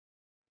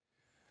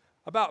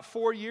About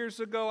 4 years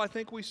ago, I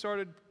think we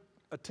started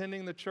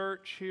attending the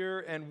church here,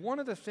 and one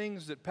of the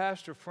things that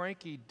Pastor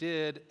Frankie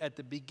did at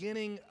the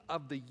beginning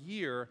of the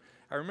year,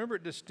 I remember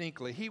it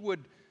distinctly. He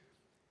would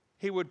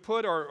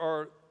put,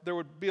 or there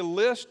would be a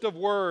list of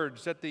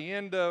words at the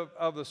end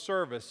of the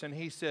service, and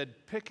he said,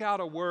 pick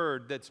out a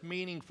word that's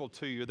meaningful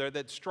to you,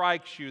 that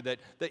strikes you, that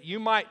you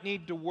might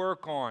need to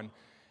work on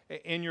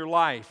in your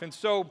life. And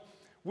so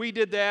we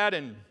did that,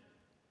 and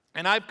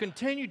I've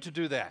continued to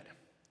do that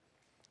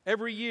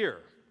every year.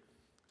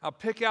 I'll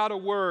pick out a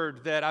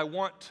word that I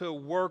want to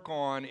work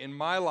on in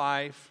my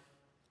life.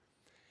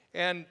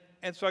 And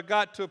so I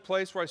got to a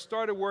place where I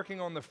started working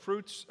on the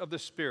fruits of the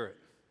Spirit.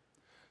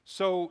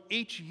 So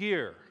each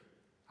year,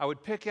 I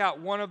would pick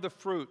out one of the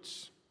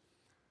fruits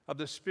of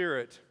the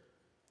Spirit,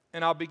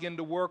 and I'll begin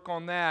to work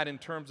on that in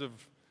terms of,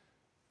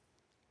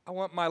 I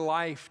want my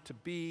life to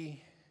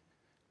be,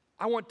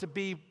 I want to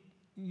be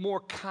more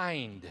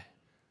kind.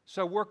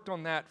 So I worked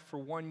on that for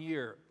 1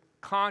 year,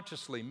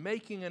 consciously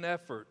making an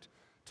effort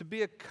to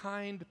be a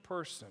kind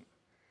person,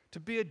 to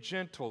be a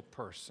gentle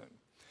person.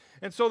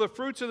 And so the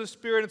fruits of the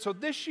Spirit, and so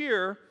this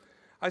year,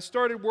 I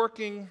started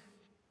working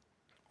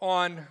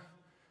on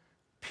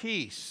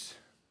peace.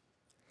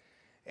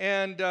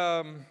 And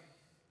I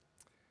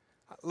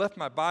left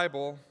my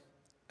Bible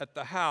at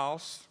the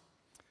house,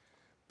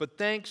 but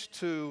thanks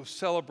to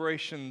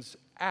Celebration's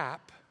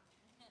app,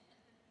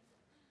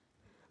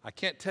 I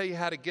can't tell you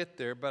how to get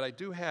there, but I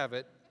do have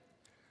it.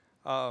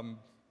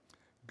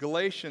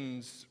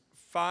 Galatians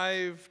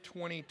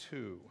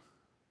 5:22.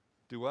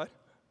 Do what?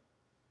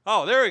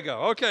 Oh, there we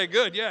go. Okay,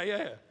 good. Yeah.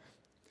 It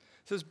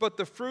says, but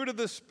the fruit of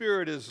the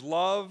Spirit is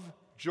love,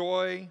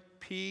 joy,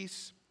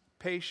 peace,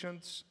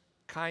 patience,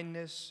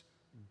 kindness,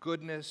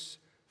 goodness,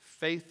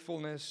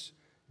 faithfulness,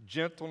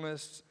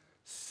 gentleness,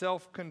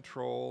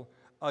 self-control.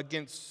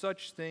 Against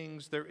such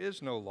things there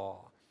is no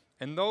law.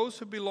 And those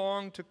who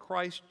belong to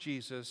Christ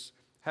Jesus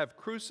have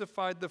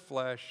crucified the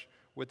flesh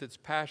with its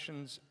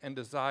passions and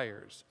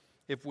desires.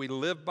 If we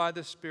live by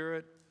the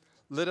Spirit,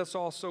 let us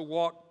also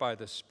walk by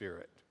the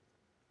Spirit.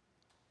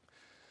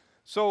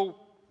 So,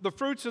 the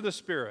fruits of the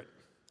Spirit.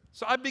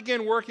 So I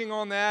began working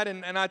on that,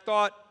 and I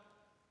thought,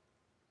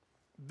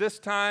 at this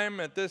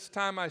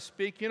time I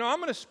speak, I'm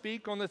going to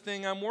speak on the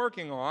thing I'm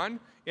working on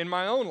in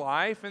my own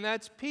life, and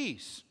that's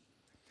peace.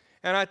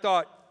 And I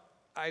thought,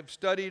 I've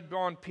studied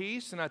on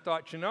peace, and I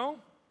thought,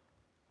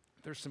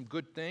 there's some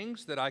good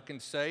things that I can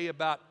say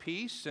about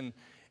peace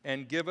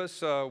and give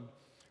us a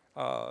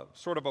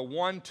sort of a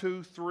 1,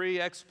 2, 3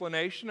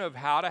 explanation of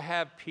how to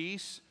have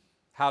peace,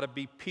 how to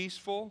be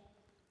peaceful,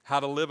 how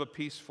to live a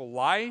peaceful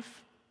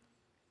life.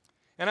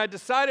 And I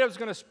decided I was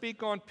going to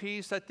speak on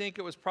peace. I think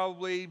it was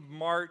probably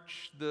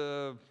March,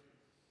 the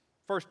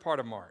first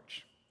part of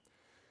March.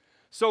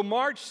 So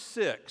March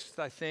 6th,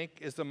 I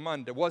think,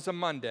 was a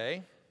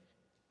Monday.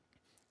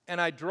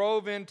 And I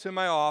drove into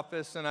my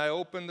office, and I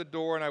opened the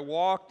door, and I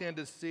walked in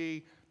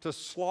to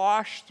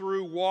slosh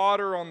through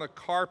water on the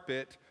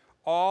carpet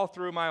all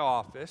through my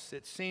office.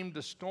 It seemed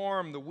the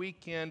storm that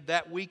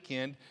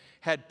weekend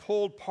had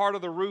pulled part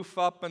of the roof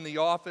up in the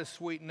office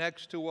suite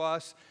next to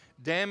us,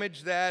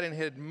 damaged that, and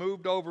had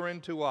moved over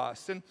into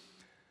us. And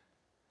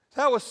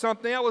that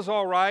was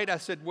all right. I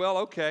said, well,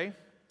 okay.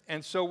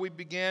 And so we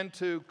began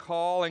to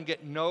call and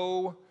get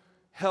no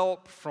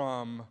help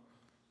from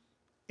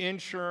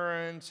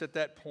insurance at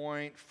that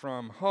point,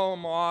 from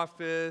home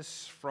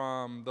office,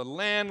 from the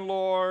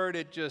landlord.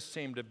 It just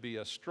seemed to be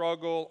a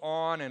struggle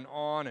on and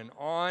on and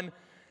on.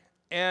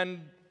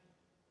 And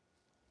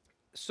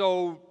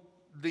so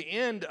the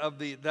end of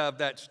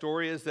that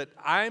story is that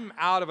I'm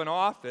out of an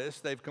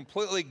office. They've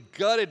completely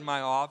gutted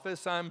my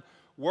office. I'm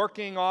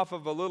working off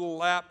of a little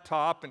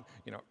laptop, and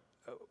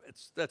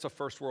that's a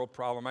first world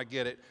problem. I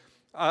get it.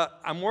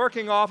 I'm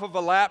working off of a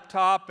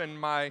laptop,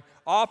 and my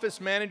office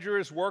manager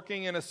is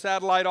working in a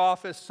satellite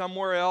office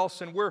somewhere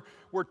else, and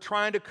we're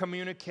trying to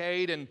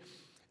communicate, and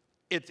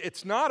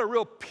it's not a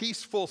real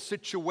peaceful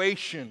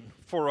situation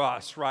for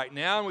us right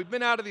now. And we've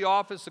been out of the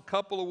office a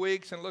couple of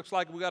weeks, and it looks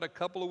like we got a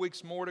couple of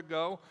weeks more to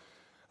go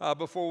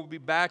before we'll be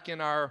back in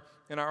our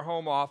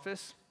home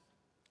office.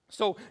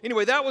 So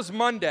anyway, that was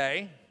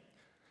Monday.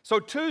 So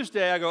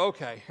Tuesday, I go,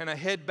 okay, and I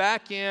head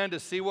back in to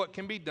see what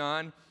can be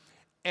done.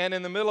 And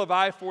in the middle of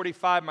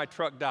I-45, my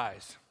truck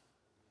dies.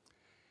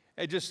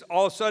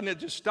 All of a sudden, it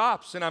just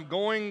stops, and I'm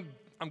going,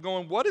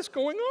 what is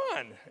going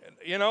on?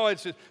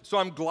 So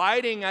I'm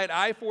gliding at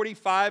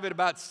I-45 at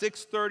about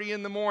 6:30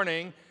 in the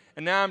morning,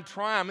 and now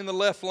I'm in the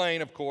left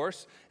lane, of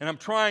course, and I'm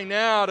trying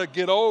now to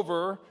get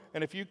over,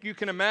 and if you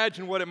can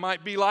imagine what it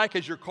might be like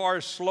as your car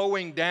is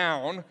slowing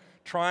down,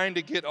 trying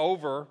to get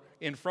over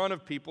in front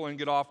of people and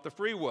get off the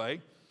freeway.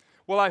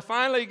 Well, I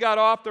finally got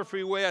off the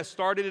freeway. I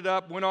started it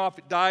up, went off,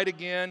 it died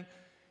again.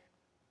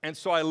 And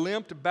so I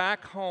limped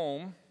back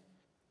home,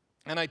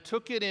 and I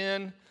took it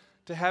in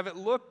to have it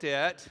looked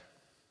at.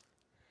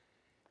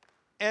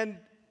 And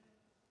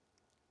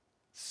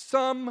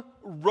some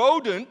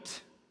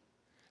rodent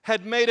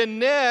had made a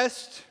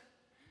nest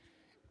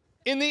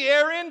in the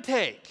air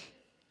intake.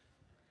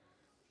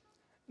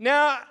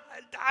 Now,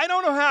 I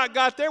don't know how it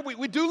got there.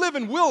 We do live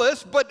in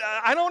Willis, but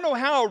I don't know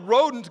how a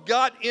rodent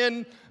got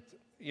in.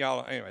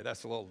 Anyway,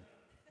 that's a little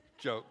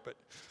joke, but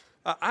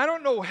I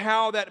don't know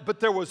how that,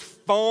 but there was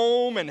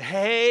foam and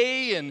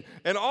hay and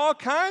all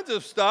kinds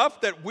of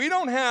stuff that we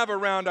don't have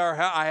around our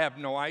house. I have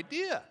no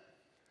idea.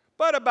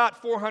 But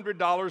about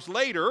 $400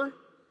 later,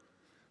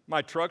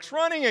 my truck's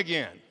running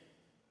again.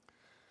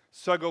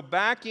 So I go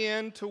back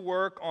in to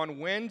work on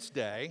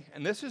Wednesday,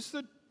 and this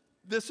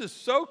is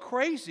so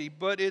crazy,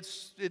 but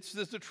it's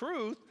the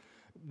truth.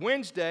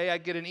 Wednesday, I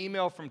get an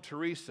email from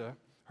Teresa.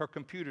 Her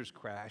computer's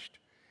crashed,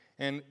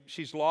 and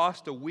she's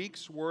lost a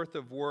week's worth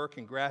of work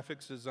in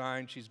graphics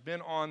design. She's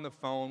been on the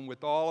phone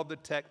with all of the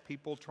tech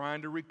people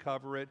trying to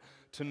recover it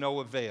to no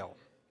avail.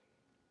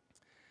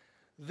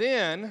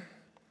 Then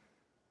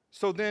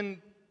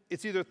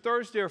it's either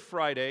Thursday or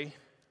Friday.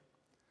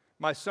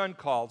 My son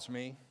calls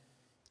me, and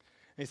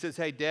he says,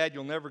 "Hey, Dad,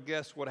 you'll never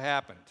guess what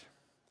happened."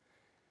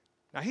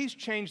 Now, he's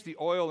changed the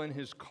oil in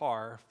his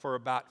car for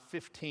about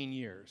 15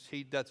 years.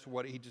 He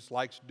just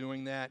likes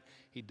doing that.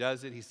 He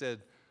does it. He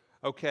said,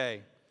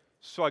 "Okay."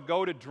 So I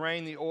go to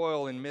drain the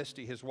oil in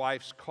Misty, his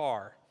wife's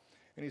car.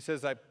 And he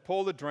says, I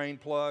pull the drain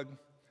plug,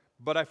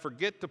 but I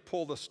forget to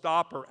pull the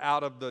stopper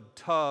out of the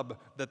tub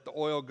that the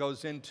oil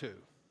goes into.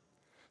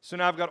 So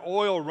now I've got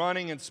oil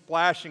running and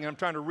splashing, and I'm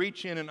trying to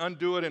reach in and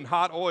undo it in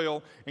hot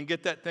oil and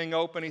get that thing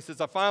open. He says,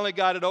 I finally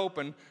got it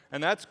open,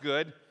 and that's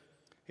good.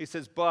 He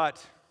says,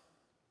 but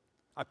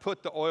I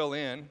put the oil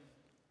in,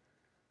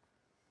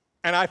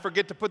 and I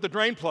forget to put the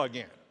drain plug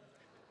in.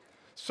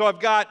 So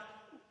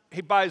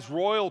he buys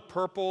Royal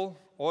Purple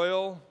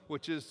oil,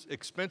 which is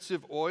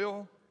expensive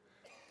oil.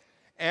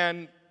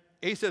 And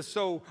he says,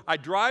 so I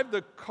drive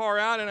the car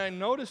out, and I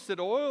notice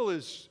that oil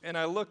is, and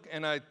I look,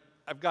 and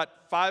I've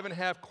got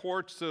 5.5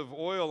 quarts of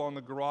oil on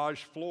the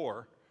garage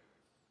floor.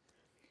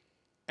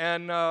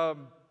 And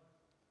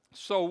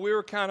so we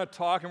were kind of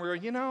talking. We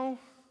were,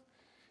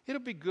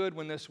 it'll be good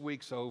when this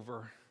week's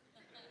over,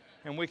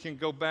 and we can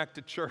go back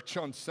to church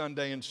on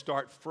Sunday and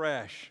start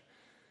fresh.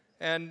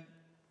 And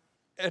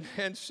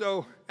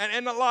so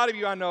a lot of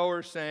you I know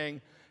are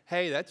saying,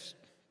 hey, that's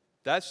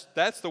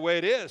the way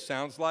it is.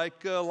 Sounds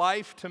like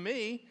life to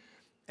me,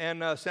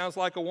 and sounds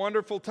like a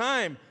wonderful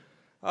time.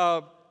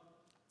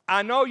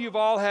 I know you've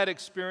all had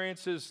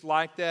experiences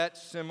like that,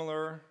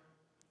 similar,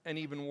 and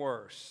even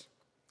worse.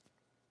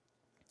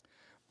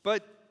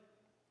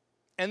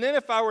 And then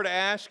if I were to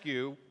ask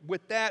you,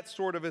 with that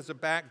sort of as a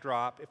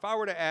backdrop, if I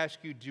were to ask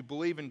you, do you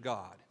believe in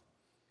God?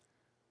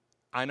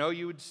 I know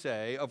you would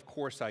say, of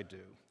course I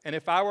do. And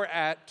if I were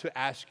to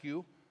ask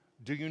you,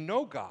 do you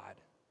know God?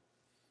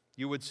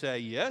 You would say,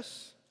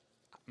 yes.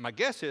 My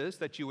guess is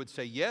that you would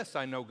say, yes,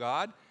 I know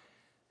God,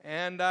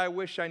 and I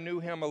wish I knew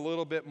Him a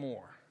little bit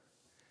more.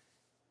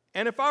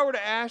 And if I were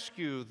to ask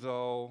you,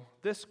 though,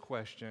 this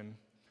question,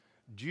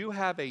 do you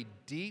have a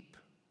deep,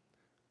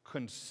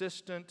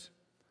 consistent,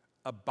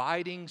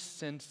 abiding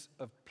sense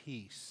of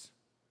peace?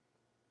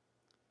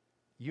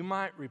 You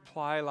might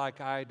reply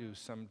like I do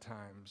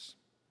sometimes.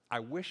 I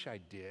wish I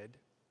did,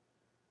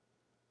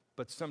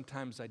 but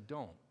sometimes I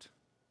don't.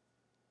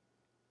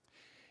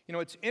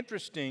 It's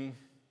interesting,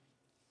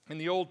 in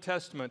the Old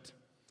Testament,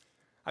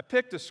 I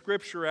picked a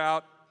scripture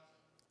out.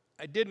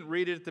 I didn't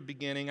read it at the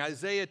beginning.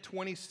 Isaiah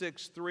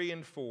 26, 3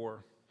 and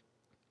 4.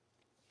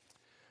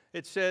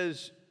 It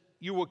says,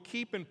 you will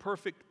keep in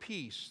perfect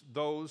peace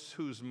those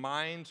whose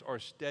minds are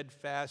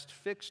steadfast,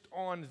 fixed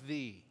on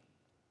thee.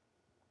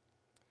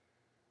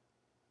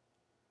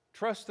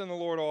 Trust in the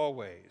Lord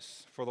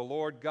always, for the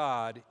Lord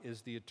God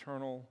is the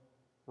eternal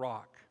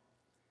rock.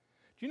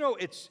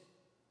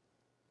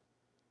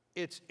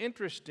 It's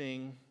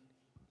interesting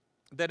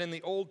that in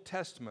the Old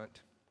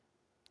Testament,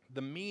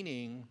 the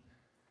meaning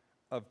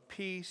of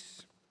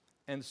peace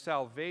and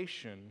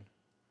salvation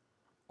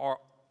are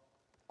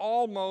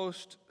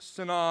almost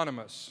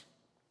synonymous.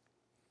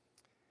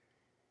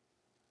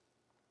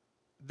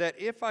 That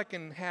if I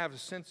can have a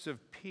sense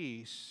of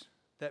peace,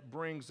 that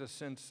brings a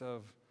sense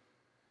of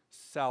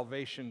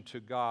salvation to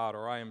God,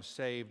 or I am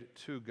saved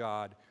to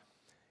God.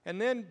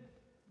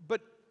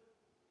 But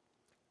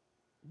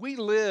we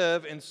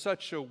live in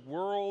such a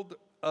world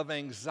of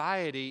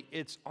anxiety,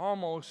 it's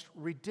almost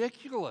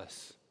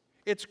ridiculous.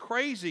 It's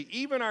crazy.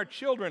 Even our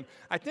children,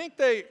 I think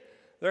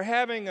they're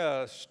having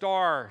a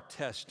star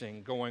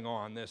testing going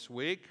on this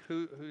week.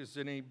 Who's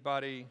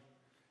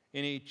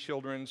any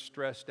children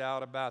stressed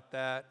out about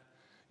that?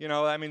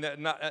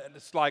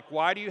 It's like,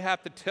 why do you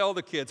have to tell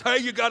the kids, hey,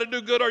 you got to do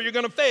good or you're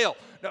going to fail?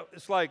 No,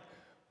 it's like,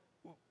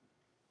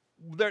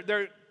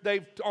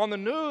 they've on the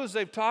news,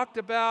 they've talked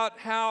about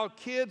how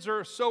kids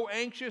are so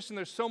anxious and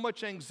there's so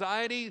much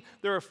anxiety.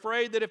 They're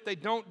afraid that if they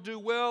don't do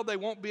well, they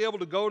won't be able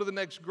to go to the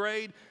next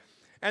grade.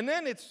 And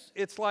then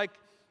it's like,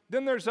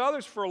 then there's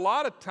others. For a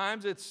lot of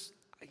times, it's,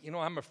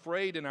 I'm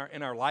afraid in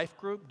our life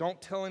group. Don't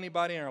tell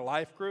anybody in our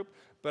life group.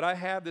 But I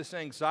have this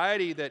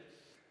anxiety that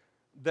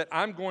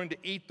I'm going to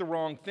eat the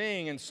wrong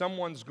thing, and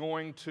someone's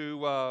going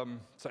to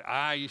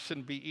say, you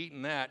shouldn't be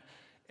eating that.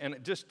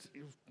 And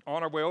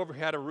on our way over,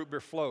 had a root beer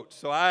float.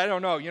 So I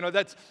don't know.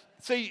 That's,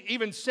 see,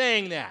 even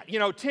saying that.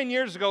 10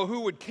 years ago,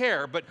 who would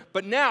care?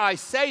 But now I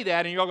say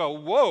that, and you'll go,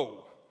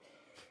 whoa,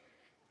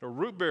 a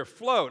root beer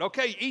float.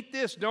 Okay, eat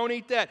this, don't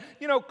eat that.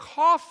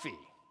 Coffee.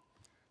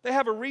 They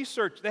have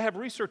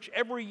research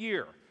every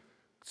year.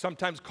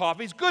 Sometimes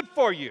coffee's good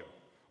for you.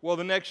 Well,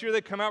 the next year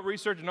they come out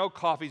research, no,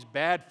 coffee's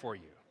bad for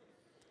you.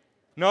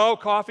 No,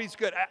 coffee's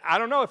good. I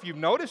don't know if you've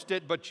noticed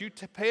it, but you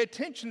pay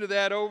attention to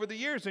that over the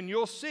years, and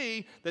you'll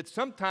see that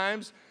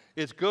sometimes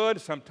it's good,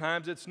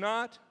 sometimes it's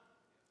not.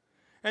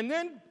 And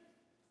then,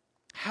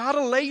 how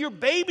to lay your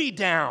baby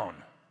down.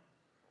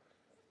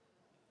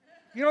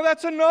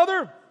 That's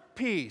another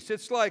piece.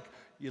 It's like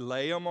you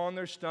lay them on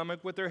their stomach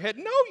with their head.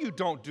 No, you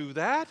don't do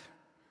that.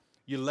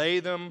 You lay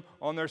them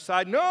on their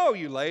side. No,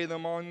 you lay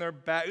them on their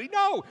back.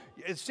 No,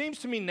 it seems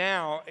to me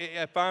now,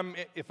 if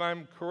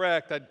I'm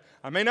correct,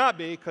 I may not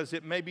be because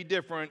it may be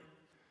different.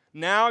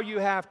 Now you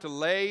have to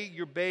lay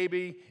your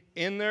baby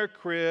in their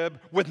crib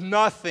with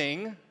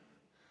nothing,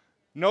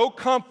 no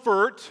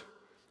comfort,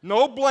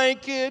 no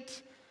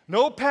blanket,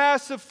 no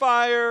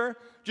pacifier,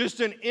 just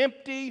an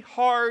empty,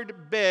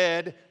 hard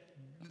bed,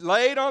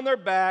 laid on their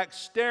back,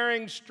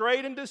 staring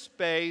straight into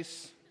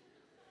space,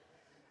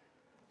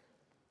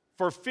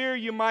 for fear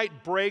you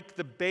might break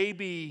the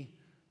baby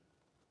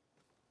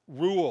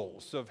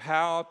rules of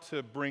how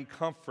to bring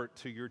comfort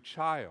to your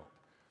child.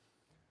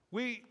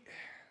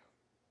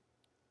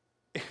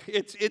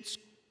 It's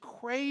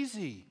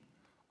crazy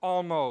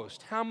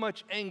almost how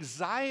much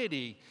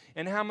anxiety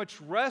and how much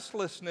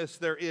restlessness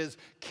there is.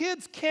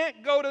 Kids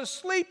can't go to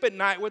sleep at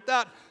night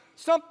without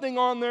something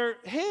on their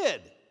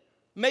head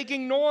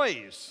making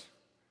noise.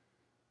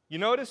 You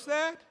notice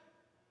that?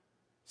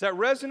 Does that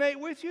resonate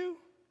with you?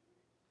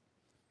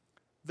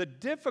 The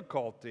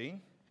difficulty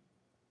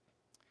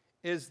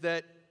is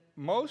that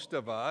most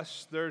of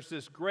us, there's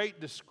this great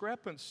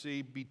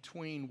discrepancy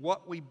between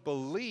what we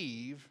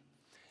believe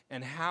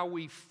and how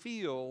we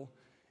feel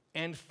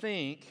and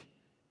think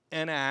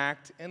and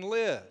act and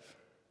live.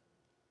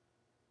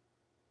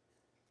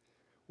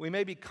 We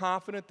may be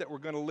confident that we're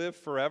going to live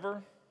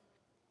forever.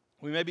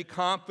 We may be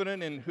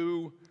confident in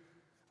who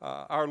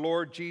our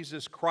Lord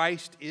Jesus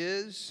Christ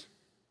is,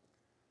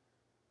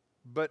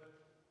 but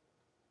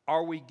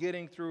are we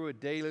getting through a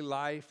daily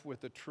life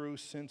with a true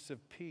sense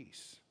of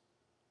peace?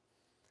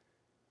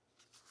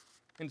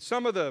 In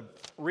some of the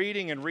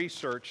reading and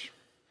research,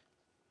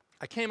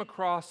 I came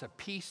across a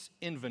peace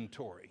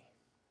inventory.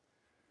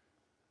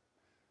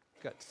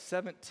 Got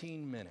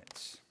 17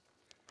 minutes.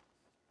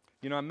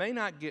 I may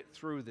not get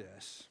through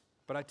this,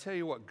 but I tell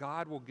you what,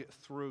 God will get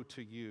through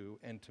to you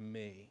and to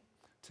me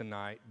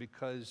tonight,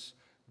 because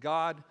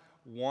God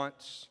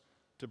wants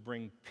to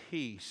bring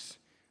peace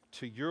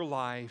to your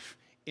life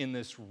in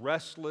this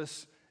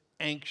restless,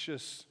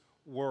 anxious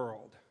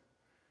world.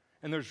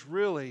 And there's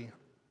really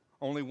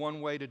only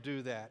one way to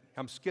do that.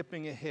 I'm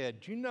skipping ahead.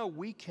 Do you know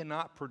we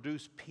cannot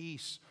produce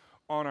peace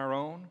on our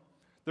own?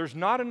 There's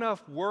not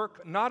enough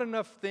work, not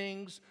enough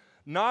things,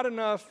 not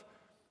enough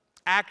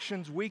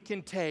actions we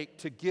can take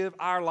to give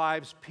our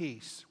lives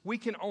peace. We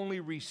can only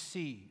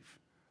receive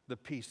the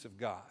peace of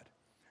God.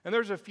 And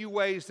there's a few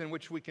ways in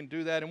which we can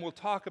do that, and we'll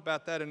talk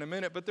about that in a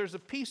minute, but there's a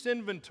peace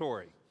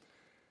inventory.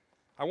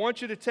 I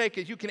want you to take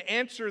it. You can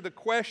answer the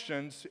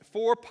questions,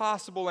 4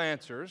 possible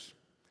answers: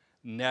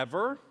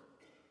 never,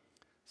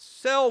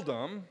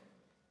 seldom,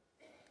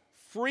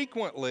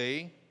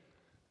 frequently,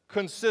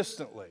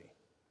 consistently.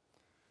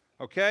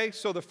 Okay,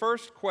 so the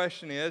first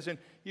question is, and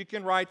you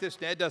can write this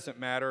down, it doesn't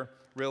matter,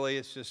 really,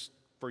 it's just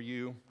for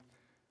you.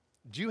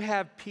 Do you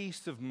have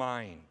peace of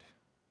mind?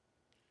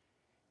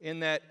 In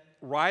that,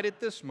 right at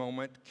this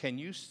moment, can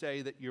you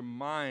say that your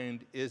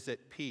mind is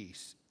at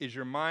peace? Is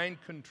your mind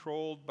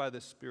controlled by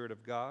the Spirit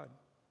of God?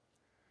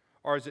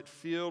 Or is it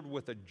filled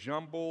with a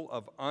jumble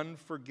of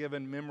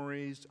unforgiven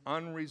memories,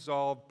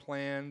 unresolved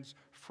plans,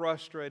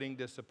 frustrating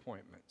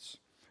disappointments?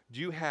 Do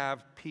you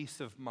have peace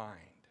of mind?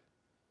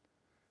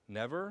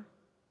 Never,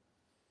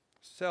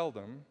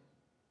 seldom,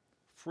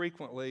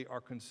 frequently, or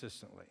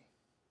consistently.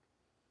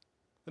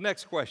 The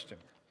next question: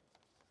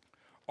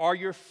 are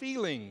your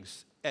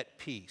feelings at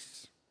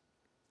peace?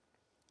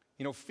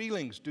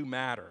 Feelings do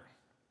matter.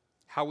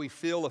 How we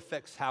feel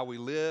affects how we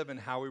live and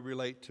how we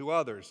relate to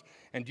others.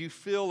 And do you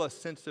feel a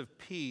sense of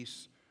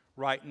peace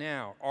right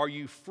now? Are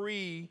you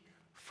free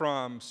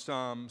from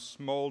some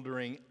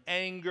smoldering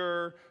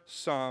anger,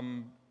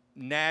 some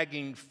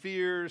nagging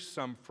fears,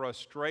 some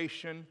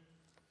frustration?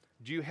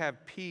 Do you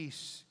have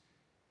peace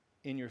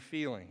in your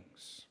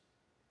feelings?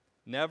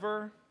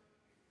 Never,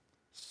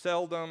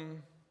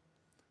 seldom,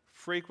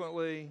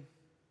 frequently,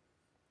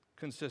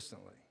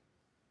 consistently.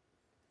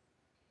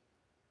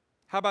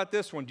 How about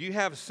this one? Do you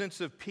have a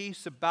sense of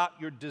peace about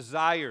your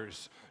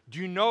desires? Do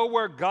you know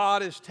where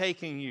God is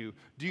taking you?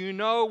 Do you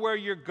know where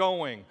you're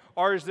going?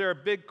 Or is there a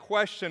big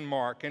question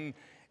mark? And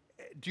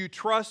do you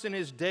trust in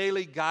His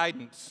daily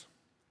guidance?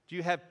 Do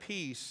you have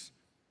peace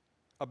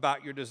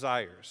about your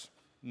desires?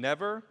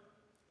 Never,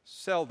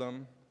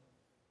 seldom,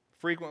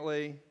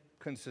 frequently,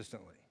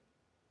 consistently.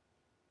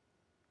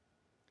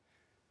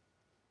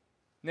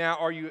 Now,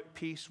 are you at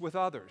peace with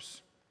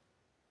others?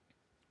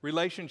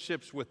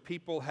 Relationships with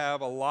people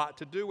have a lot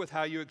to do with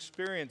how you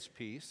experience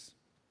peace.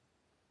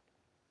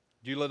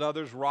 Do you let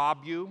others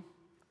rob you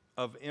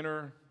of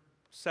inner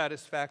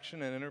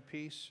satisfaction and inner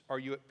peace? Are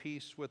you at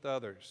peace with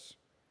others?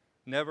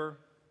 Never,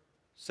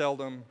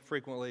 seldom,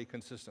 frequently,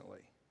 consistently.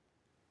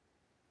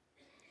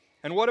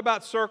 And what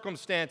about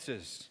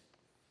circumstances?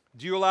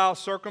 Do you allow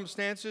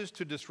circumstances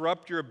to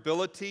disrupt your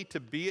ability to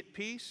be at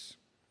peace?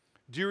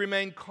 Do you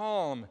remain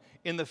calm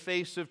in the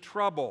face of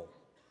trouble?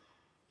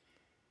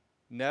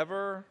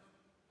 Never,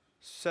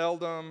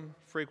 seldom,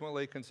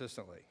 frequently,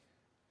 consistently.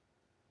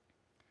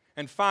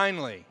 And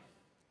finally,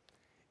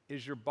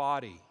 is your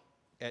body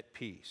at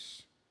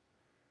peace?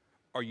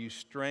 Are you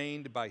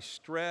strained by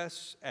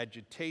stress,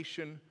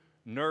 agitation,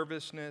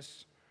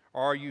 nervousness?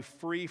 Or are you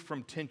free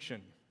from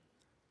tension,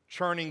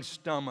 churning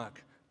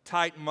stomach,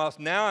 tight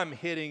muscles? Now I'm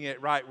hitting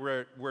it right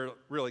where it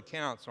really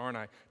counts, aren't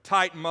I?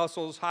 Tight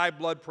muscles, high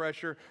blood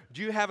pressure.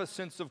 Do you have a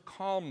sense of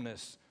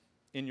calmness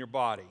in your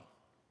body?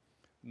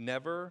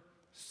 Never,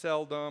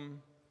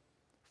 seldom,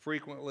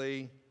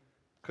 frequently,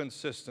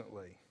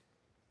 consistently.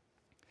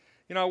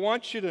 You know, I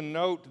want you to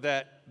note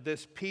that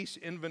this peace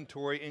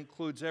inventory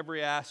includes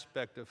every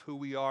aspect of who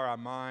we are, our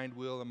mind,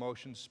 will,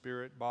 emotion,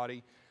 spirit,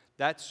 body.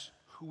 That's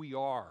who we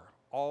are,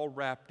 all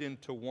wrapped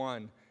into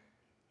one.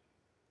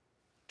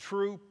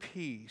 True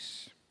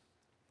peace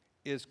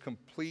is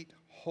complete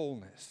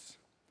wholeness.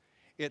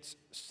 It's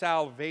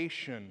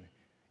salvation.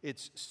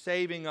 It's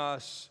saving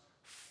us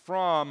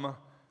from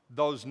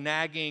those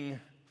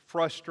nagging,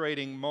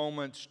 frustrating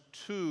moments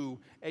to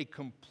a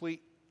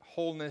complete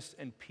wholeness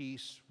and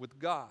peace with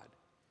God.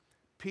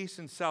 Peace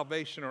and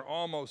salvation are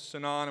almost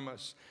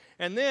synonymous.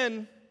 And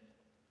then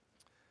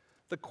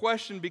the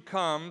question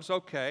becomes,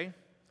 okay,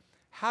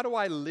 how do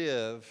I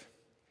live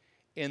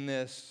in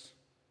this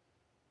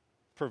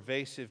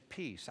pervasive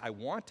peace? I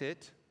want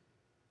it,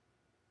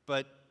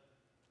 but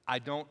I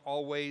don't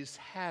always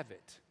have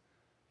it.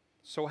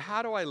 So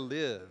how do I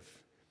live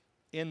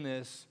in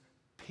this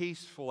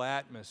peaceful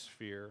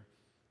atmosphere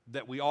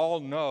that we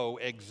all know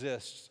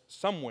exists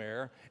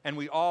somewhere and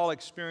we all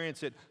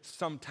experience it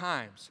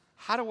sometimes?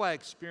 How do I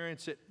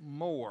experience it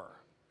more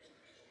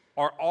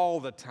or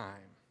all the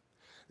time?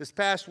 This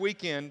past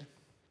weekend,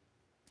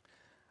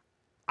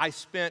 I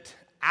spent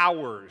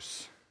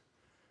hours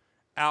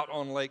out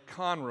on Lake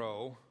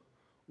Conroe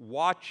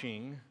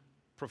watching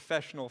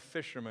professional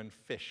fishermen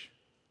fish.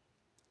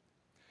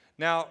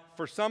 Now,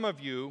 for some of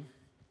you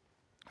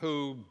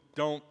who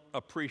don't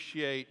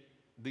appreciate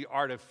the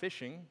art of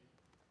fishing,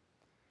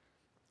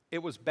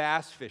 it was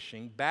bass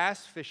fishing.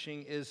 Bass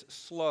fishing is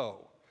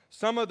slow.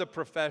 Some of the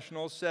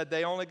professionals said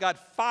they only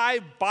got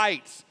 5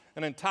 bites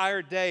an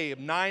entire day of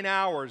 9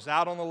 hours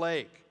out on the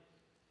lake.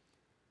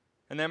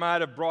 And they might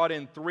have brought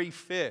in 3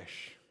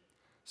 fish.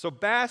 So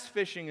bass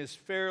fishing is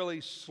fairly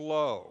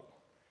slow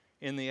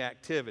in the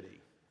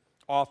activity,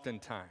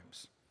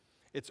 oftentimes.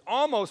 It's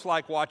almost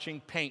like watching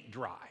paint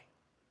dry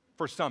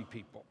for some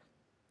people.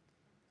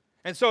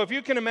 And so if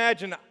you can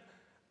imagine,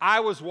 I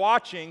was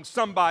watching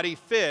somebody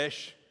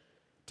fish.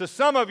 To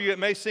some of you, it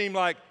may seem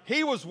like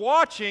he was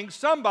watching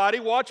somebody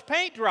watch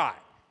paint dry.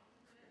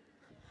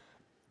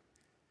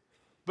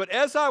 But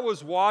as I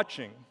was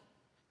watching,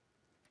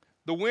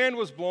 the wind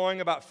was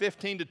blowing about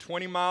 15 to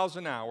 20 miles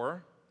an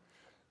hour.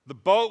 The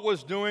boat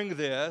was doing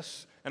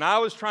this, and I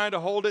was trying to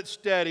hold it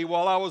steady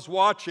while I was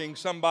watching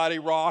somebody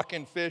rock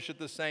and fish at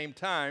the same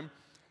time.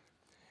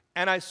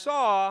 And I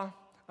saw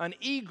an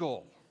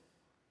eagle.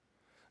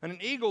 And an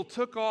eagle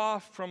took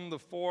off from the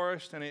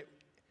forest,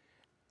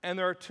 and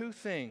there are 2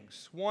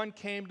 things. One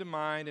came to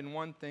mind, and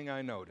one thing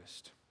I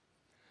noticed.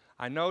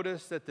 I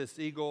noticed that this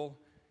eagle,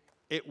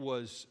 it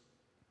was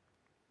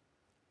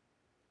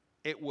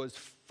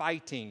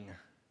fighting.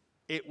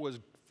 It was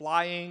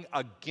flying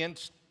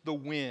against the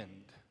wind.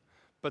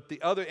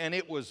 And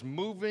it was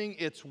moving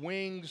its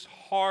wings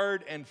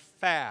hard and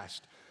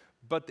fast.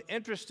 But the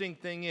interesting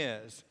thing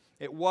is,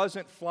 it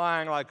wasn't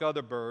flying like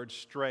other birds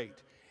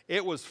straight.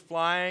 It was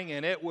flying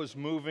and it was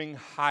moving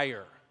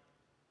higher.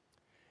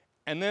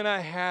 And then I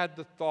had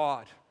the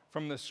thought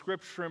from the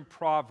scripture in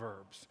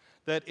Proverbs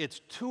that it's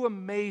too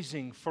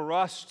amazing for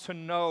us to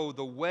know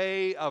the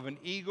way of an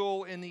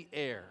eagle in the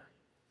air.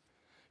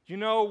 You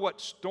know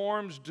what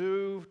storms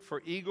do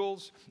for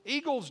eagles?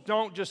 Eagles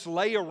don't just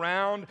lay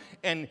around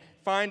and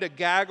find a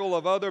gaggle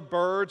of other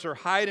birds or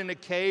hide in a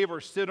cave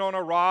or sit on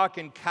a rock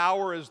and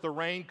cower as the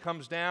rain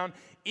comes down.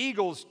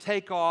 Eagles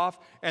take off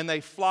and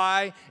they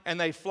fly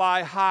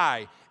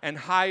high and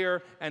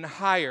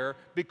higher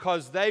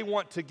because they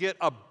want to get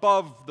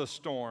above the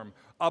storm,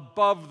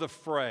 above the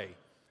fray.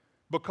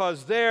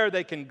 Because there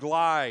they can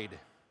glide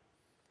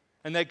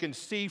and they can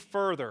see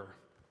further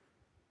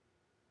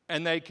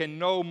and they can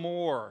know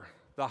more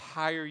the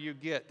higher you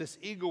get. This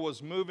eagle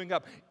was moving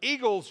up.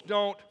 Eagles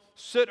don't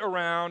sit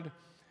around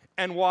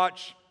and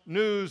watch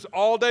news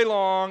all day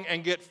long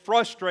and get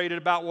frustrated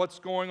about what's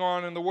going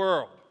on in the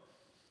world.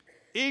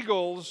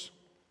 Eagles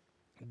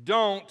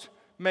don't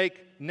make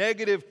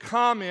negative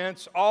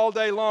comments all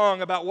day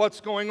long about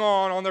what's going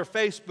on their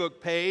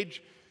Facebook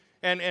page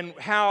and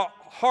how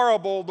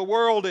horrible the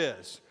world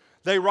is.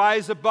 They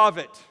rise above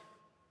it.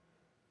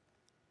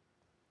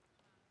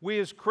 We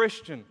as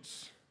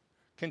Christians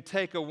can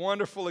take a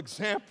wonderful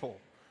example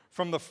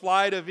from the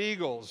flight of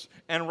eagles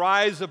and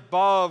rise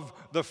above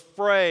the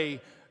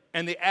fray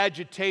and the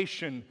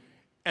agitation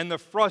and the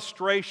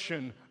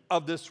frustration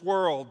of this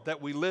world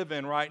that we live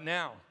in right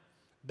now.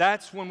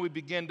 That's when we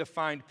begin to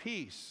find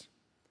peace.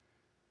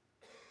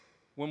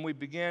 When we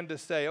begin to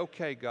say,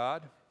 okay,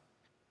 God,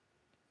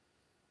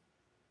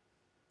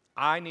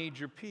 I need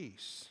your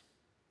peace.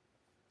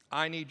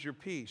 I need your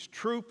peace.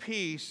 True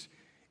peace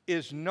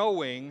is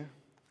knowing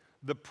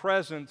the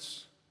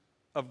presence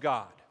of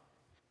God.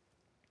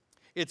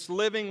 It's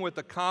living with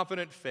a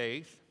confident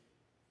faith,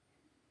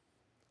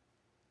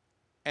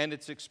 and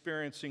it's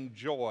experiencing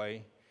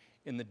joy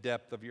in the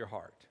depth of your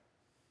heart.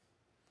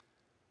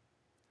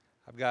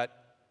 I've got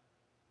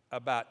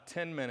about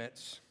 9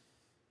 minutes,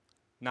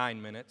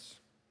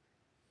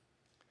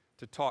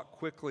 to talk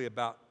quickly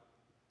about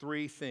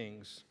 3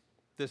 things.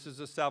 This is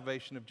the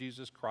salvation of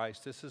Jesus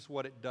Christ. This is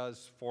what it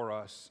does for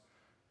us.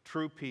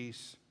 True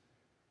peace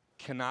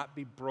cannot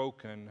be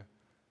broken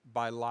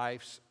by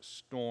life's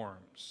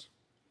storms.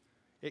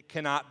 It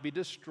cannot be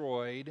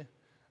destroyed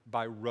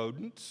by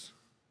rodents,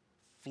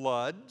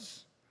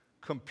 floods,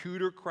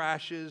 computer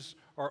crashes,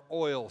 or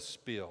oil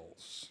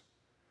spills.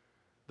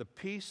 The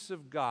peace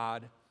of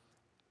God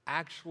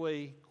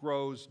actually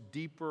grows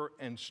deeper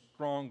and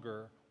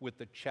stronger with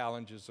the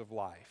challenges of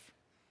life.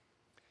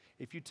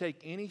 If you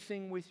take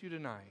anything with you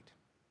tonight,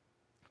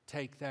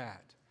 take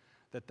that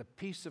the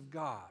peace of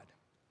God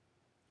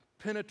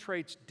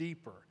penetrates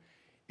deeper.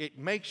 It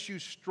makes you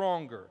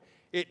stronger.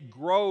 It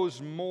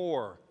grows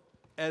more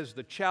as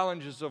the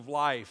challenges of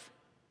life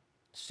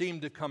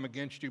seem to come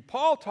against you.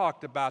 Paul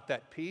talked about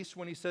that peace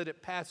when he said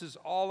it passes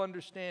all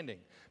understanding.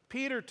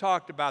 Peter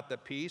talked about the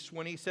peace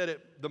when he said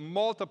the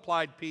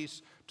multiplied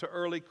peace to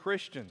early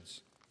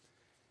Christians.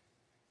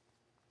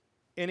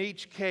 In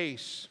each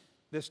case,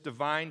 this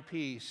divine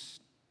peace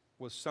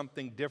was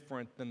something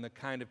different than the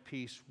kind of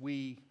peace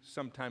we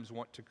sometimes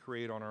want to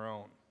create on our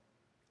own.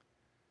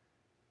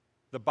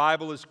 The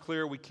Bible is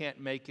clear. We can't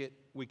make it.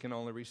 We can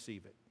only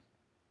receive it.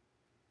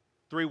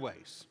 3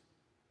 ways.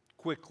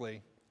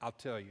 Quickly, I'll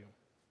tell you.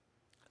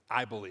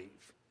 I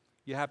believe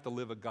you have to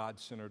live a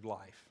God-centered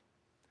life.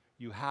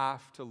 You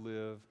have to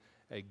live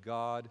a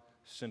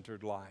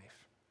God-centered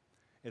life.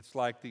 It's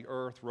like the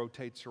earth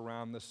rotates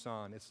around the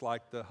sun. It's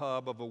like the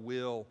hub of a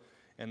wheel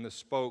and the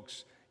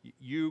spokes.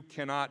 You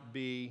cannot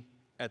be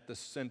at the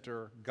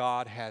center.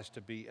 God has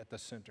to be at the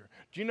center.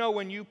 Do you know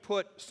when you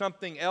put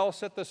something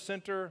else at the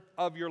center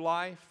of your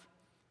life,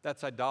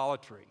 that's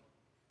idolatry.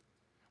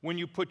 When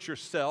you put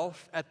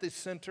yourself at the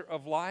center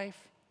of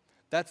life,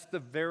 that's the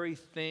very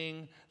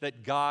thing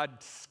that God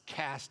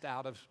cast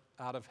out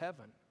of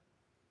heaven.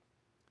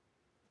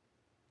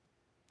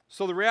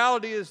 So the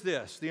reality is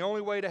this: the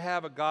only way to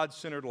have a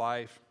God-centered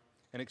life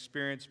and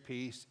experience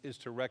peace is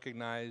to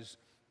recognize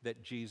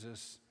that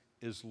Jesus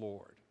is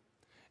Lord.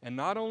 And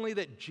not only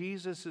that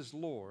Jesus is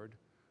Lord,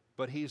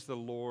 but He's the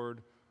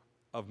Lord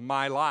of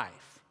my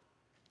life.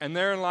 And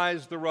therein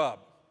lies the rub: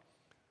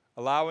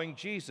 allowing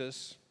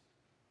Jesus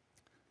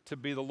to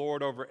be the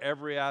Lord over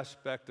every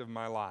aspect of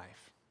my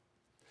life.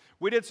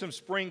 We did some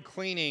spring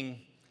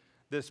cleaning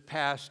this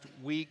past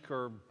week,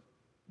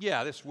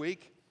 this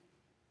week.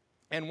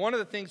 And one of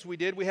the things we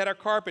did, we had our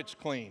carpets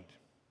cleaned.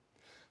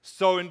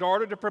 So in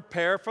order to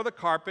prepare for the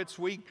carpets,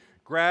 we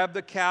grabbed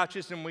the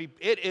couches and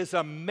it is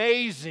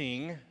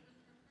amazing.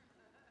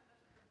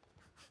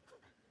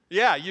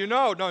 Yeah, you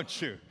know,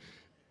 don't you?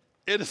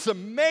 It is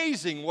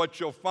amazing what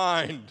you'll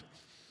find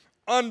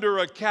under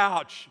a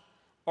couch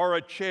or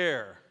a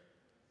chair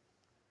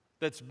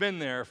that's been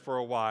there for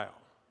a while.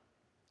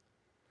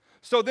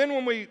 So then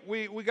when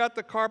we got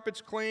the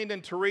carpets cleaned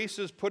and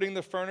Teresa's putting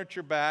the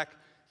furniture back,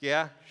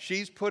 yeah,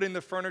 she's putting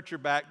the furniture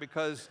back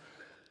because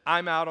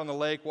I'm out on the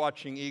lake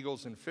watching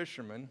eagles and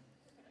fishermen.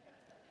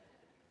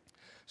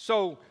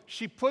 So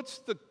she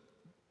puts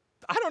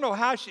I don't know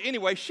how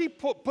she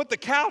put the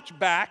couch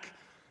back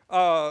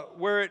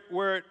where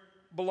it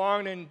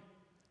belonged,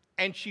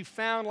 and she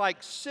found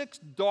like 6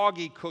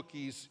 doggy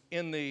cookies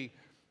in the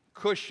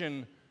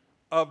cushion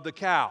of the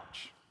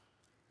couch.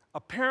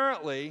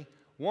 Apparently,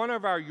 one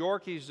of our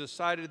Yorkies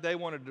decided they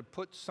wanted to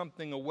put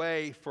something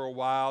away for a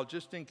while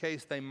just in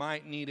case they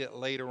might need it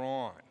later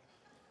on.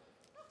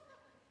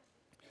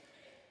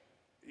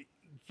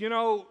 You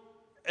know,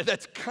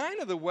 that's kind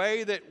of the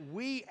way that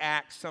we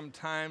act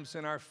sometimes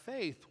in our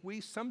faith. We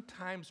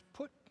sometimes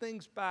put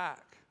things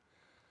back,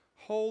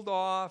 hold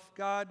off.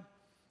 God,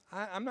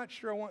 I'm not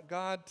sure I want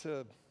God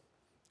to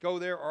go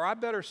there, or I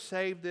better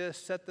save this,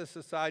 set this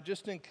aside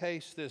just in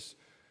case this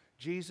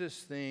Jesus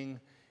thing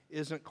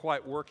isn't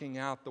quite working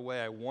out the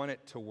way I want it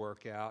to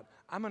work out.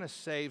 I'm going to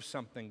save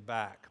something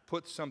back,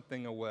 put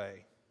something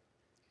away.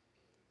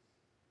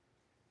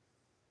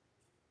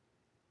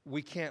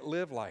 We can't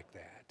live like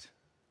that.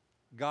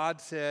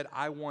 God said,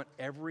 I want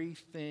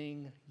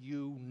everything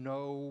you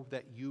know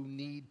that you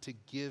need to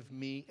give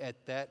me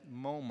at that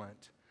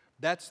moment.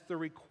 That's the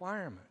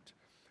requirement,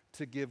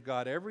 to give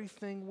God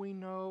everything we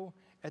know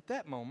at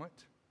that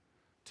moment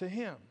to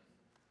Him.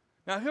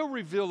 Now, He'll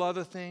reveal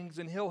other things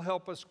and He'll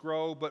help us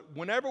grow, but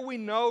whenever we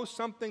know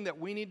something that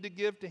we need to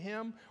give to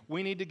Him,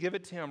 we need to give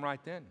it to Him right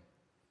then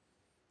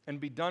and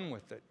be done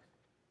with it.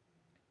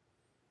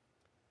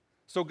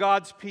 So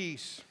God's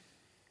peace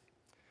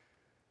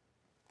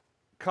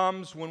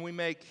comes when we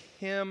make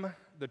Him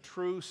the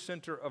true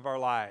center of our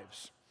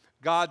lives.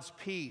 God's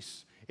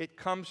peace, it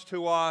comes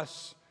to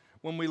us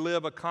when we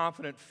live a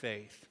confident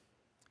faith.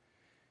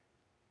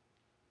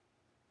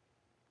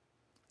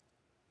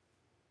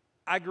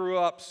 I grew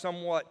up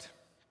somewhat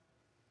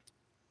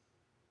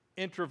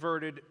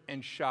introverted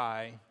and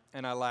shy,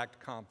 and I lacked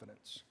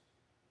confidence.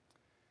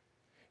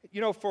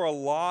 You know, for a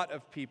lot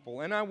of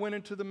people, and I went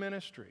into the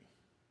ministry,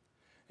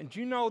 and do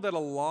you know that a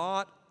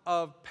lot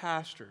of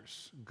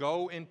pastors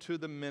go into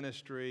the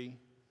ministry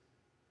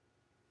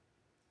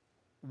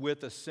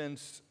with a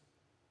sense,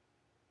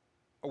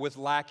 with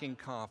lacking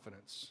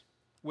confidence,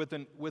 with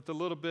a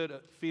little bit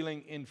of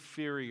feeling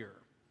inferior.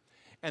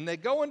 And they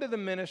go into the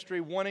ministry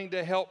wanting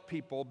to help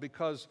people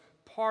because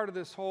part of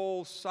this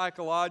whole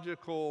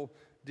psychological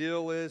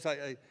deal is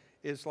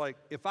like,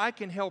 if I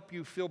can help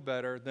you feel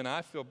better,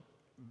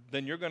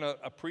 then you're going to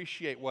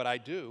appreciate what I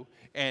do,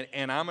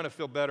 and I'm going to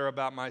feel better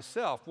about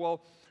myself.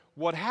 Well,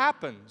 what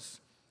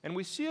happens, and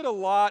we see it a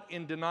lot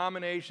in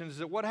denominations,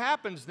 that what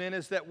happens then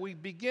is that we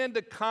begin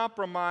to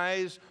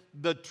compromise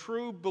the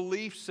true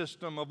belief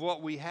system of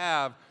what we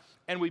have,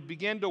 and we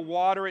begin to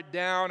water it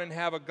down and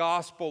have a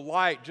gospel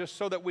light just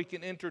so that we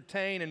can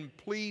entertain and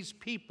please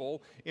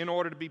people in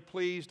order to be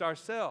pleased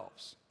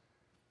ourselves.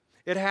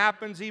 It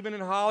happens even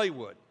in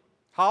Hollywood.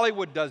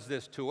 Hollywood does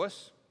this to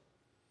us.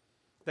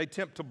 They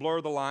attempt to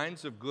blur the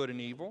lines of good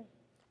and evil,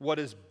 what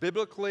is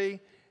biblically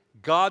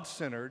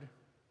God-centered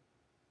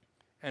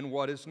and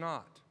what is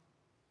not.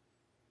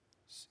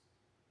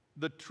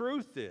 The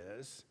truth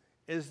is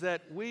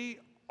that we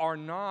are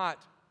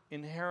not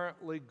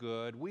inherently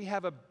good. We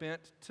have a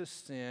bent to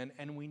sin,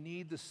 and we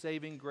need the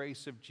saving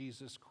grace of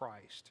Jesus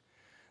Christ.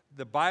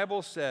 The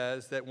Bible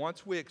says that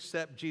once we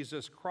accept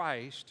Jesus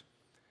Christ,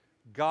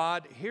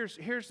 God,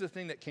 here's the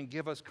thing that can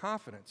give us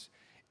confidence,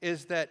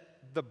 is that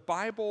the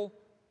Bible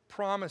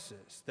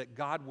promises that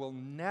God will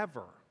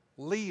never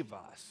leave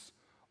us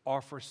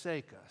or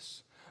forsake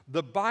us.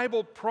 The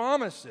Bible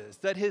promises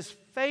that His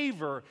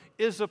favor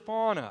is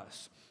upon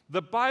us.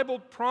 The Bible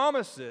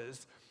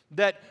promises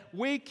that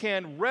we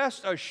can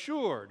rest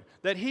assured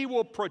that He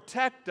will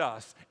protect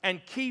us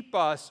and keep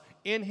us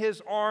in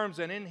His arms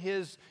and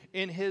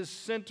in His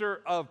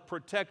center of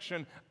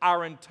protection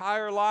our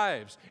entire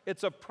lives.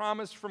 It's a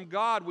promise from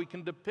God. We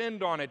can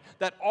depend on it.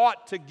 That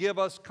ought to give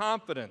us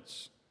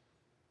confidence.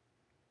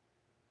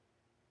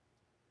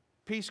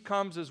 Peace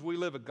comes as we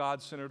live a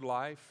God-centered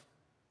life.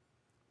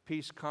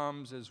 Peace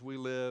comes as we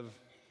live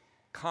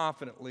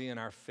confidently in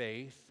our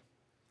faith.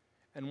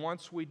 And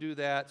once we do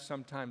that,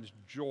 sometimes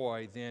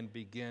joy then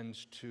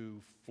begins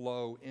to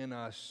flow in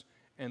us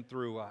and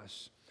through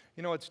us.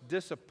 You know, it's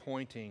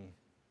disappointing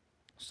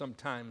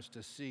sometimes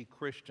to see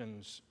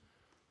Christians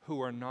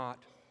who are not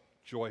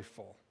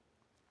joyful.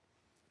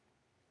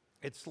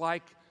 It's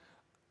like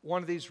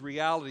one of these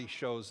reality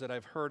shows that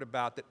I've heard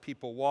about that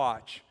people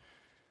watch.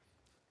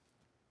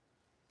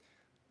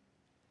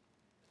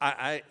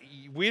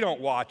 We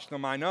don't watch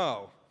them, I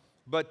know.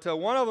 But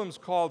one of them is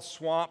called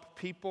Swamp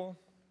People.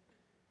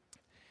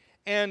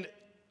 And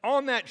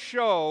on that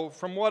show,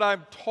 from what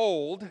I'm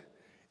told,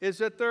 is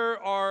that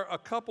there are a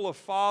couple of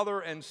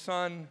father and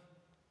son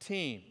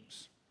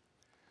teams.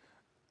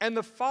 And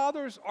the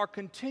fathers are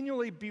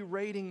continually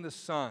berating the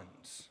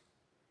sons.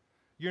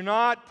 You're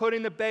not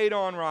putting the bait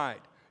on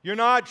right. You're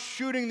not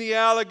shooting the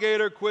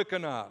alligator quick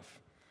enough.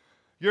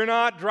 You're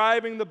not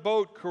driving the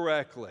boat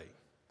correctly.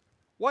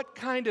 What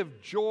kind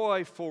of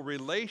joyful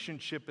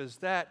relationship is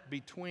that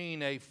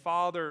between a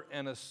father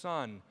and a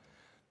son?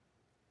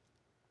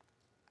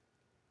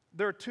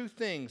 There are two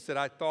things that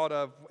I thought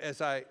of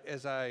as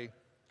I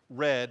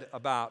read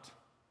about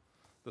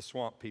the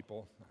Swamp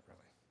People. Not really.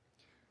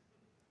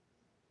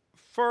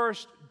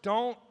 First,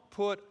 don't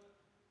put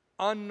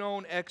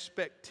unknown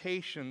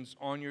expectations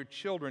on your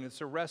children.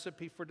 It's a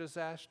recipe for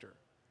disaster.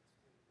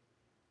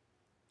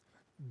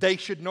 They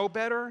should know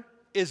better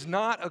is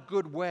not a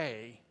good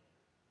way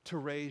to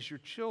raise your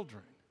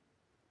children.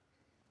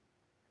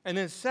 And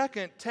then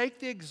second, take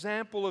the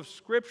example of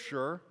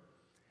Scripture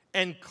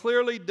and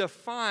clearly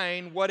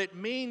define what it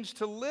means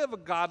to live a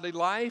godly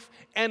life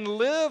and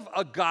live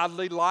a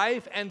godly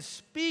life and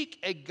speak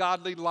a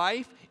godly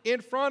life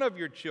in front of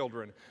your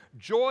children.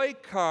 Joy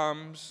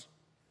comes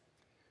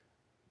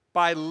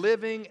by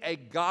living a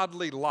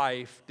godly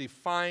life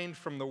defined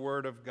from the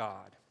Word of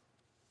God.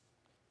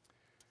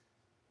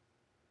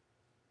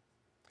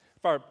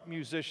 If our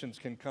musicians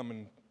can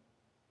come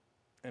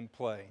and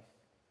play.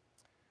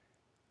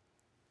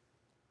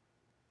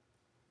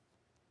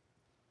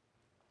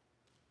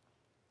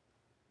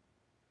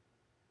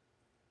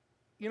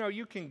 You know,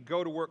 you can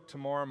go to work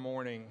tomorrow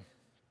morning.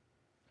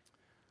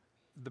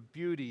 The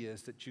beauty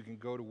is that you can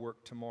go to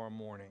work tomorrow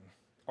morning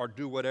or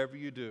do whatever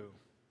you do,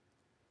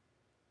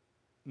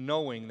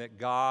 knowing that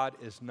God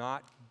is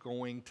not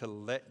going to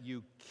let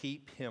you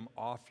keep Him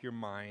off your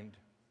mind.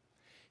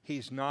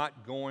 He's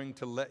not going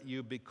to let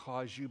you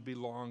because you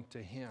belong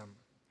to Him.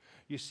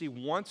 You see,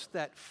 once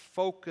that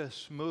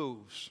focus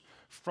moves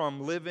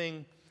from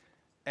living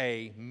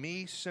a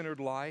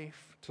me-centered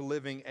life to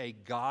living a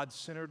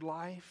God-centered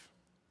life,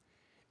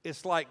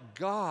 it's like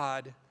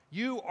God,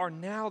 you are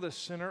now the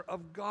center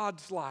of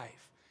God's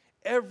life.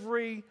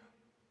 Every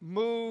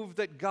move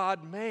that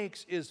God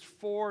makes is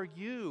for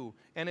you,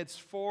 and it's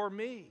for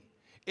me.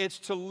 It's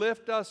to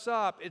lift us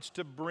up. It's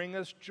to bring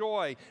us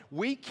joy.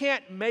 We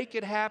can't make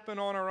it happen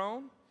on our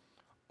own.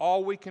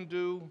 All we can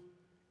do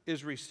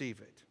is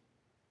receive it.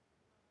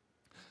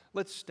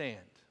 Let's stand.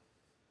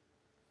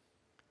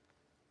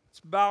 Let's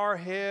bow our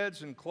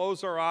heads and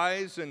close our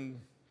eyes.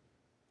 And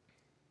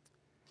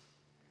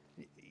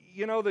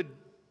you know,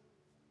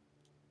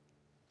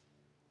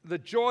 the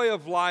joy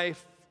of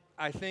life,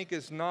 I think,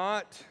 is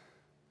not,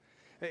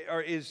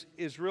 or is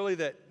really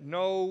that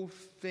no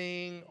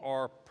thing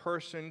or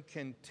person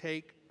can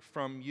take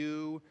from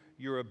you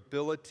your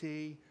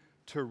ability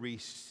to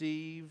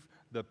receive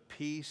the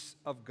peace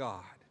of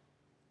God.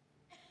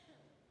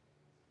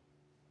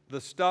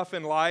 The stuff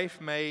in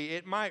life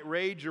might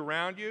rage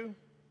around you,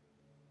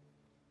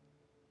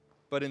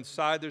 but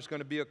inside there's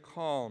going to be a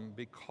calm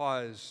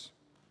because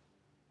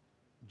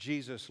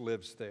Jesus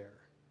lives there.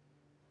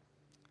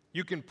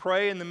 You can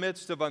pray in the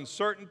midst of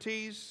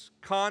uncertainties,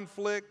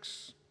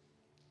 conflicts,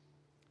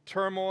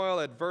 turmoil,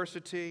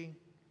 adversity.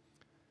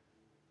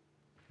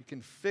 You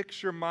can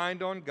fix your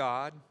mind on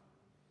God,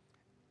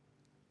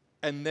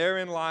 and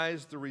therein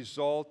lies the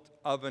result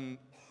of a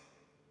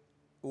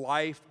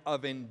life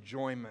of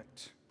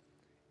enjoyment.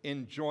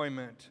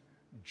 Enjoyment,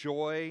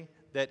 joy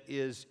that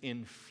is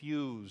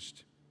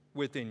infused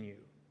within you.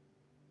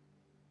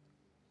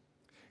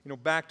 You know,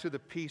 back to the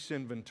peace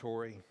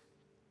inventory.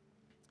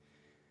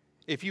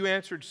 If you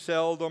answered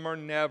seldom or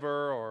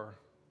never or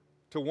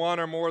to one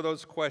or more of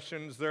those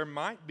questions, there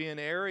might be an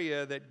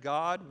area that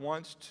God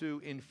wants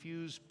to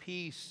infuse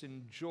peace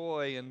and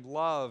joy and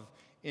love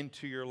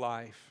into your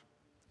life.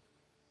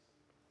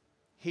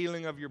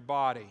 Healing of your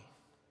body,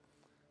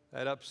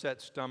 that upset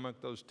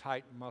stomach, those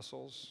tight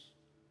muscles.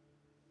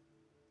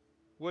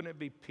 Wouldn't it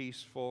be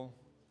peaceful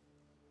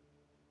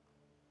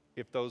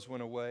if those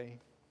went away?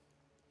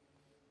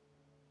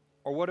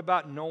 Or what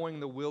about knowing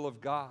the will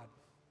of God?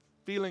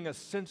 Feeling a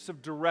sense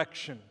of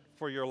direction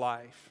for your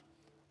life.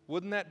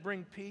 Wouldn't that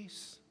bring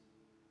peace?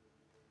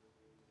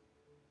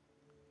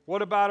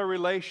 What about a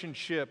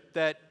relationship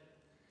that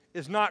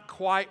is not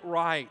quite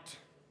right?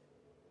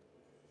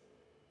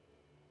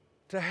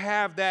 To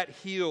have that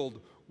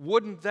healed,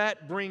 wouldn't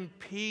that bring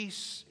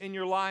peace in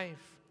your life?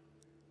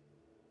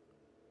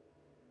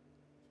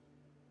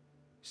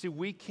 See,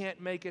 we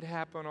can't make it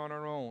happen on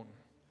our own,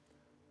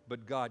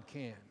 but God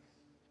can.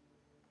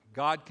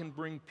 God can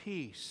bring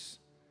peace.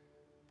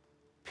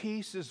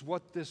 Peace is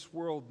what this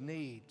world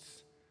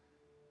needs.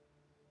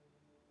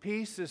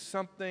 Peace is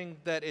something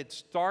that it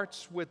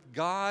starts with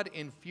God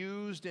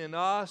infused in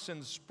us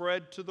and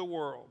spread to the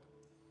world.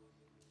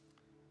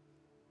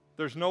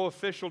 There's no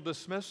official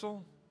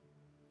dismissal.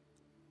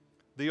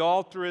 The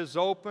altar is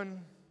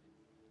open.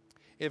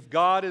 If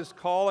God is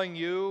calling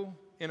you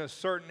in a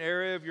certain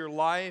area of your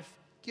life,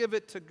 give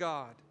it to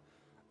God.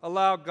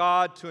 Allow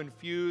God to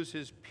infuse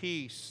His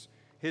peace,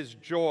 His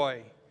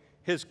joy,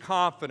 His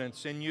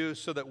confidence in you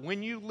so that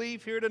when you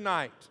leave here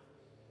tonight,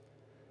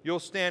 you'll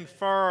stand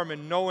firm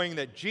in knowing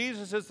that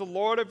Jesus is the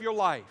Lord of your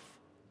life,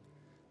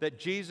 that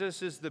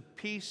Jesus is the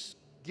peace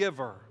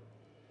giver.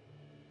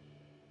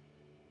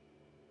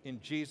 In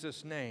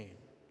Jesus' name,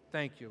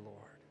 thank you,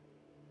 Lord.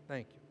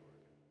 Thank you.